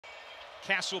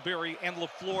Castleberry and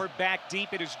LaFleur back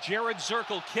deep. It is Jared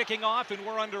Zirkle kicking off, and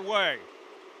we're underway.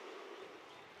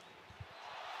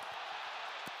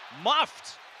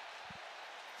 Muffed.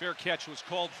 Fair catch was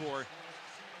called for,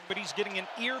 but he's getting an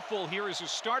earful here as a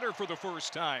starter for the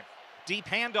first time. Deep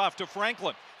handoff to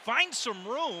Franklin. Finds some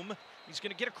room. He's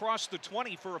going to get across the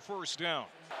 20 for a first down.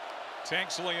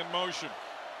 Tanksley in motion.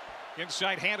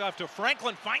 Inside handoff to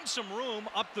Franklin. Finds some room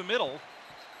up the middle.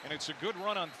 And it's a good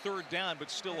run on third down, but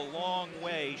still a long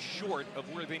way short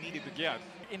of where they needed to get.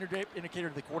 Indicator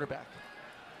to the quarterback.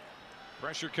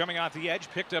 Pressure coming off the edge,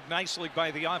 picked up nicely by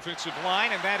the offensive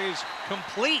line, and that is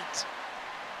complete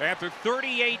at the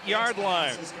 38-yard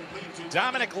line.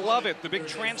 Dominic Lovett, the big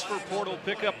transfer portal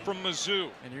pickup from Mizzou.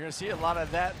 And you're going to see a lot of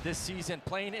that this season,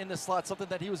 playing in the slot, something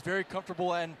that he was very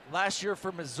comfortable in last year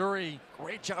for Missouri.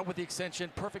 Great job with the extension,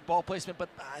 perfect ball placement, but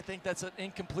I think that's an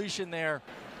incompletion there.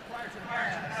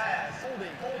 Holding.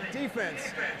 Defense,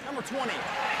 number 20.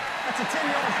 That's a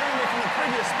 10-yard penalty from the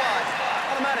previous spot.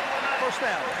 Automatic, first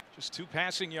down. Just 2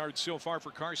 passing yards so far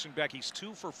for Carson Beck. He's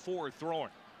 2 for 4 throwing.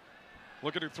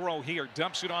 Look at her throw here.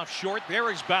 Dumps it off short. There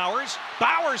is Bowers.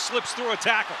 Bowers slips through a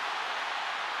tackle.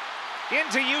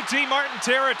 Into UT Martin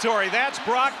territory. That's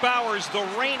Brock Bowers, the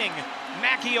reigning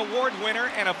Mackey Award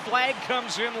winner, and a flag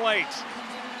comes in late.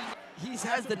 He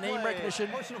has the name recognition.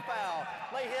 Personal foul.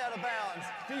 Lay hit out of bounds.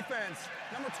 Defense,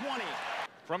 number 20.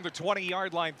 From the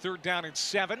 20-yard line, third down and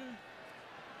 7.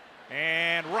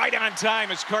 And right on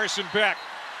time is Carson Beck.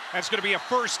 That's going to be a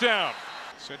first down.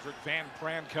 Cedric Van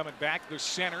Pran coming back, the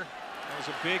center. That was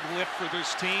a big lift for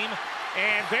this team.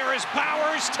 And there is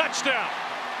Bowers, touchdown.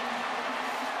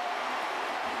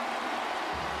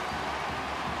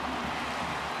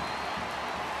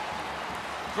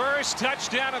 First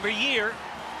touchdown of the year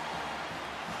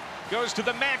goes to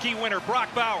the Mackey winner, Brock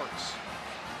Bowers.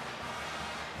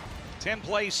 10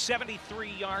 plays,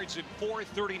 73 yards at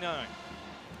 4:39.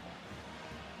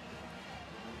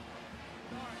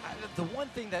 The one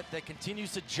thing that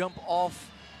continues to jump off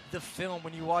the film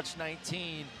when you watch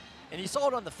 19, and you saw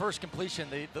it on the first completion,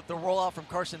 the rollout from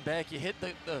Carson Beck, you hit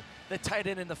the tight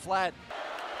end in the flat.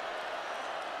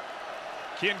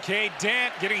 Kincaid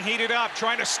Dent getting heated up,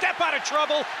 trying to step out of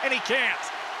trouble, and he can't.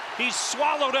 He's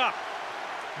swallowed up.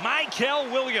 Michael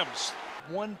Williams.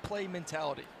 One play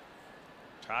mentality.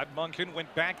 Todd Monken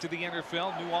went back to the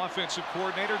NFL, new offensive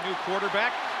coordinator, new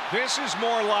quarterback. This is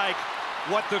more like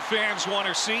what the fans want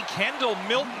to see. Kendall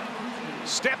Milton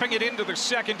stepping it into the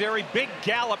secondary. Big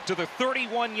gallop to the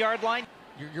 31-yard line.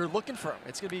 You're looking for him.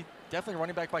 It's going to be definitely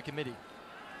running back by committee.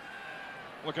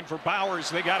 Looking for Bowers.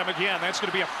 They got him again. That's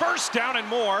going to be a first down and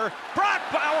more. Brock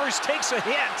Bowers takes a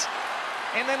hit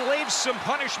and then leaves some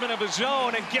punishment of his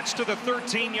own and gets to the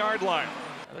 13-yard line.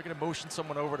 They're going to motion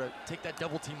someone over to take that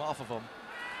double team off of him.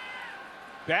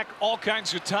 Back all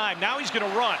kinds of time. Now he's going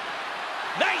to run.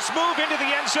 Nice move into the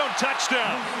end zone,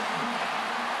 touchdown.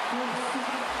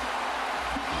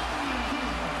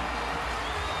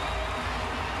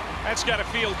 That's got to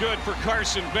feel good for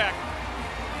Carson Beck.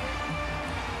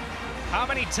 How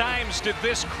many times did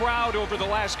this crowd over the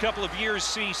last couple of years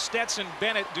see Stetson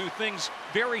Bennett do things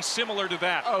very similar to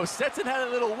that? Oh, Stetson had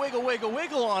a little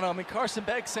wiggle on him, and Carson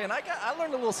Beck saying, I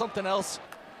learned a little something else.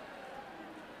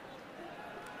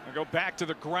 I go back to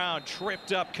the ground,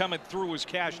 tripped up, coming through was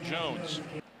Cash Jones.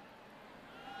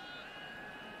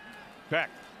 Beck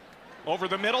over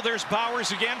the middle, there's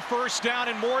Bowers again, first down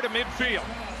and more to midfield.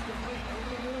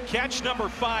 Catch number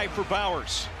 5 for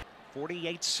Bowers.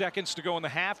 48 seconds to go in the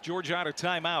half. Georgia out of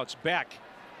timeouts. Beck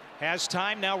has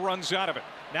time, now runs out of it.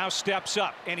 Now steps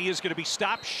up, and he is going to be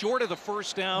stopped short of the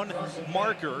first down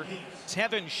marker.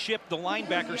 Tevin Shipp, the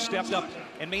linebacker, stepped up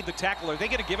and made the tackle. Are they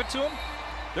going to give it to him?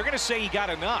 They're going to say he got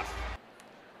enough.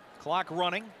 Clock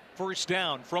running, first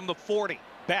down from the 40.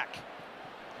 Beck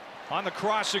on the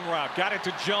crossing route, got it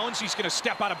to Jones. He's going to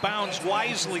step out of bounds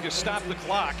wisely to stop the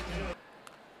clock.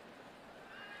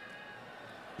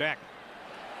 Beck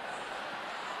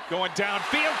going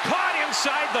downfield, caught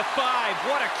inside the 5.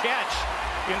 What a catch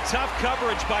in tough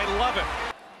coverage by Lovett.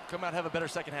 Come out, have a better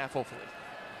second half, hopefully.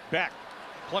 Beck,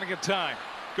 plenty of time,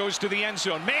 goes to the end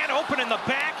zone. Man open in the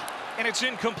back, and it's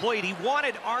incomplete. He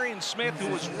wanted Arian Smith, who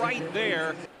was right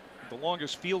there. The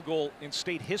longest field goal in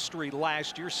state history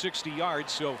last year, 60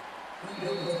 yards. So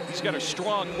he's got a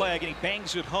strong leg, and he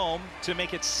bangs it home to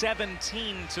make it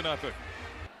 17-0.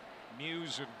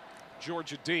 Muse and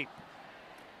Georgia deep.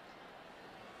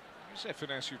 Here's that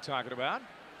finesse you're talking about.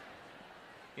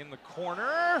 In the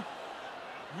corner.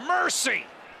 Mercy!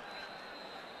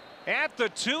 At the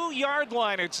 2-yard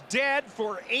line, it's dead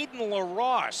for Aiden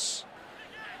LaRosse.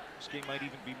 This game might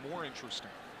even be more interesting.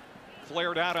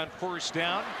 Flared out on first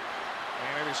down.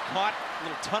 And it is caught, a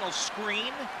little tunnel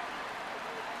screen.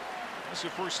 This is the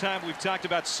first time we've talked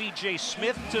about C.J.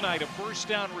 Smith tonight, a first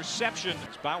down reception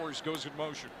as Bowers goes in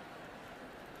motion.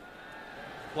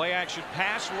 Play action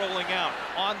pass rolling out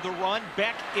on the run.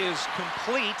 Beck is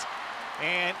complete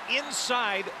and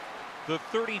inside the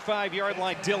 35-yard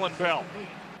line, Dylan Bell.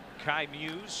 Kai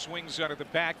Muse swings out of the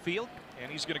backfield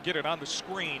and he's going to get it on the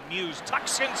screen. Muse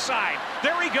tucks inside.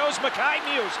 There he goes, Makai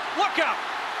Muse. Look up.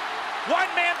 One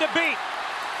man to beat.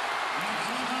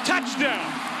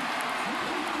 Touchdown.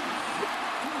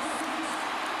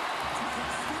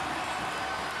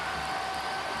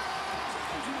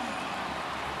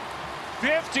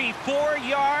 "54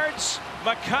 yards.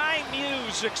 Makai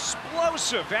Muse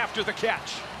explosive after the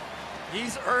catch.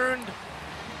 He's earned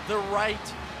the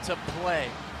right to play.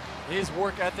 His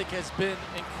work ethic has been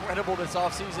incredible this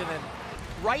offseason, and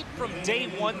right from day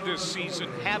one this season,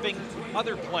 having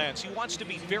other plans. He wants to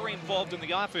be very involved in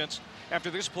the offense.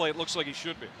 After this play, it looks like he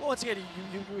should be. well, once again,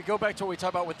 we go back to what we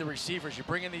talked about with the receivers. You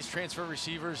bring in these transfer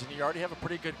receivers, and you already have a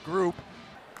pretty good group.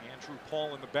 Andrew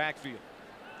Paul in the backfield.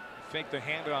 Fake the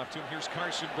handoff to him. Here's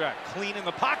Carson Beck. Clean in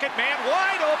the pocket, man.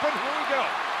 Wide open. Here we go.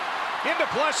 Into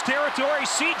plus territory,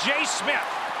 C.J. Smith.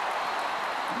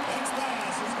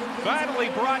 Finally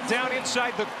brought down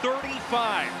inside the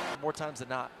 35. More times than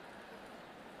not.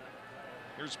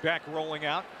 Here's Beck rolling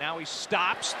out. Now he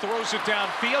stops, throws it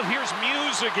downfield. Here's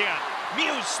Muse again.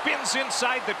 Muse spins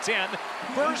inside the 10.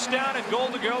 First down and goal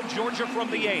to go. Georgia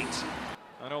from the 8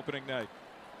 on opening night.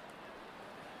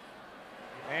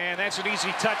 And that's an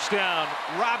easy touchdown.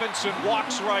 Robinson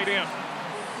walks right in.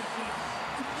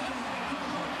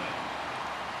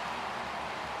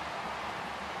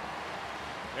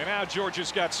 And now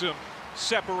Georgia's got some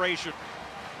separation.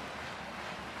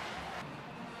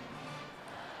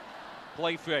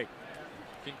 Play fake.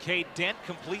 Kincaid Dent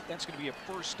complete. That's going to be a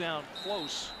first down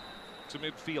close to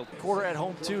midfield. Quarter at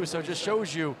home too, so it just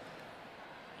shows you,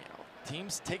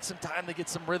 teams take some time to get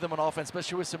some rhythm on offense,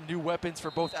 especially with some new weapons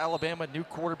for both Alabama. New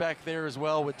quarterback there as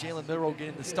well, with Jalen Milroe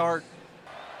getting the start.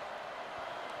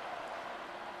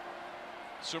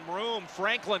 Some room.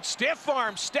 Franklin, stiff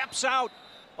arm, steps out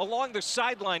along the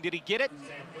sideline. Did he get it?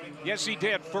 Yes, he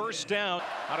did. First down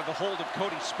out of the hold of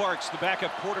Cody Sparks, the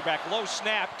backup quarterback. Low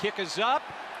snap, kick is up,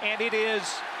 and it is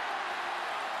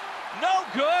no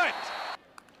good.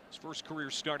 His first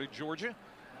career start at Georgia.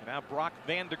 And now Brock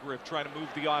Vandegrift trying to move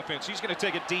the offense. He's going to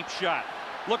take a deep shot.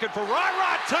 Looking for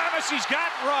Ra-Ra Thomas. He's got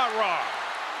Ra-Ra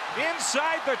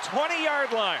inside the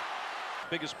 20-yard line.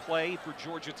 Biggest play for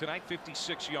Georgia tonight,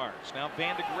 56 yards. Now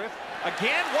Vandegrift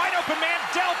again, wide open man,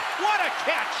 Delp. What a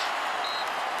catch!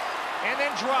 And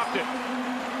then dropped it.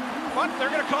 But they're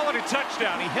going to call it a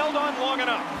touchdown. He held on long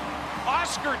enough.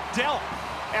 Oscar Delp,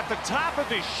 at the top of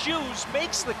his shoes,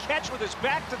 makes the catch with his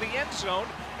back to the end zone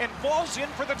and falls in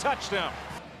for the touchdown.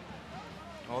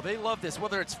 Oh, they love this,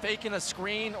 whether it's faking a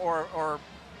screen or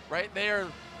right there,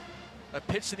 a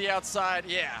pitch to the outside.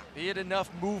 Yeah, he had enough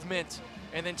movement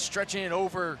and then stretching it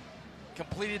over,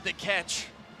 completed the catch.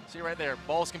 See right there,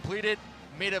 ball's completed,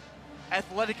 made an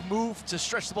athletic move to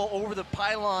stretch the ball over the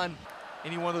pylon.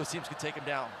 Any one of those teams could take him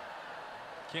down.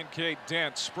 Kincaid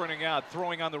Dent sprinting out,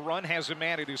 throwing on the run, has a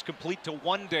man. It is complete to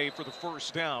One Day for the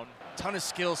first down. Ton of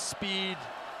skill, speed.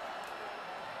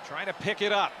 Trying to pick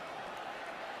it up.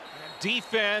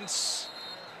 Defense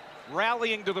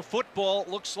rallying to the football.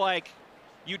 Looks like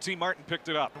UT Martin picked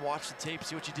it up. Watch the tape,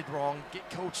 see what you did wrong, get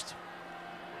coached.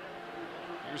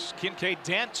 Here's Kincaid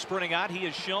Dent sprinting out. He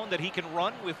has shown that he can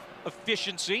run with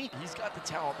efficiency. He's got the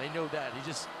talent, they know that. He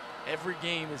just, every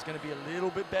game is going to be a little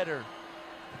bit better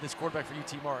than this quarterback for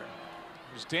UT Martin.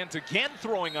 There's Dent again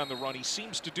throwing on the run. He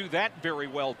seems to do that very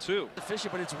well too.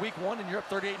 Efficient, but it's week one and you're up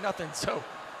 38-0, so.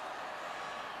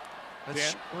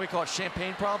 That's what do we call it,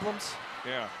 champagne problems?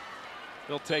 Yeah,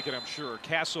 they'll take it, I'm sure.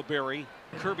 Castleberry,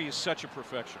 Kirby is such a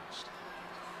perfectionist.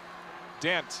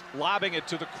 Dent lobbing it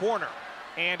to the corner,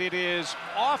 and it is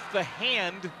off the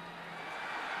hand.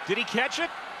 Did he catch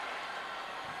it?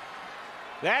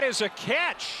 That is a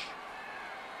catch.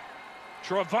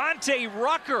 Travante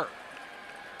Rucker.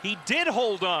 He did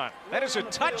hold on. That is a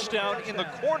touchdown in the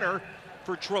corner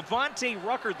for Travante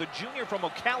Rucker, the junior from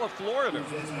Ocala, Florida.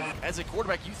 As a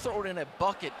quarterback, you throw it in a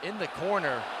bucket in the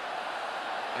corner,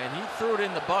 and he threw it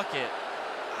in the bucket.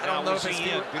 I don't know if he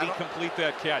did he complete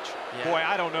that catch? Yeah. Boy,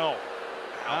 I don't know.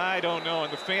 I don't know,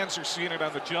 and the fans are seeing it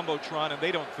on the Jumbotron, and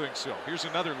they don't think so. Here's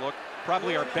another look,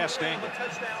 probably our best angle. The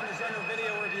touchdown is under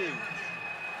video review.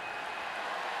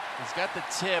 He's got the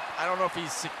tip. I don't know if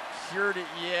he's secured it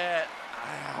yet.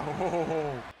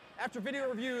 Oh. After video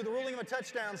review, the ruling of a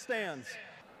touchdown stands.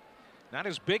 Not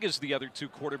as big as the other two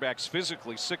quarterbacks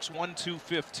physically, 6'1",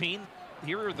 215.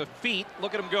 Here are the feet.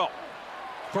 Look at him go.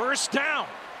 First down.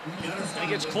 He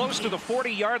gets close to the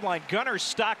 40-yard line. Gunnar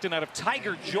Stockton out of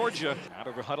Tiger, Georgia. Out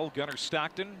of the huddle, Gunnar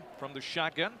Stockton from the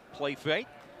shotgun. Play fake.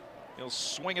 He'll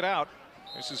swing it out.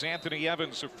 This is Anthony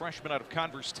Evans, a freshman out of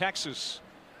Converse, Texas,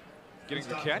 getting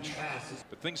the catch.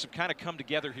 But things have kind of come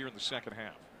together here in the second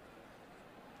half.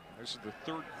 This is the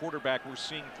third quarterback we're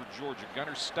seeing for Georgia.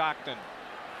 Gunnar Stockton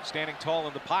standing tall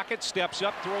in the pocket, steps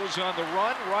up, throws on the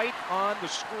run, right on the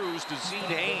screws to Zeke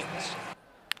Haynes.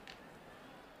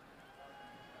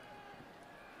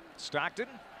 Stockton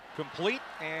complete,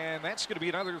 and that's going to be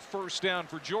another first down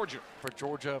for Georgia. For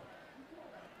Georgia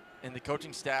and the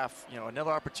coaching staff, you know,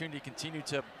 another opportunity to continue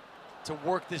to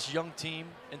work this young team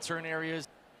in certain areas.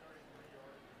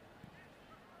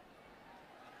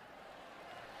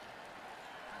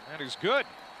 That is good.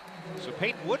 So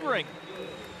Peyton Woodring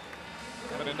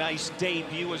having a nice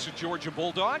debut as a Georgia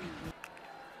Bulldog.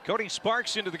 Cody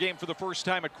Sparks into the game for the first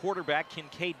time at quarterback.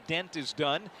 Kincaid Dent is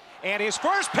done, and his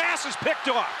first pass is picked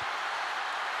off.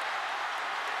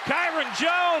 Kyron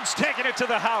Jones taking it to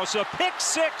the house. A pick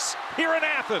six here in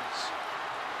Athens.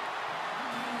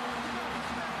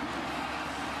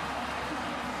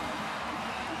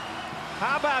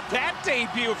 How about that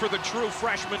debut for the true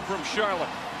freshman from Charlotte?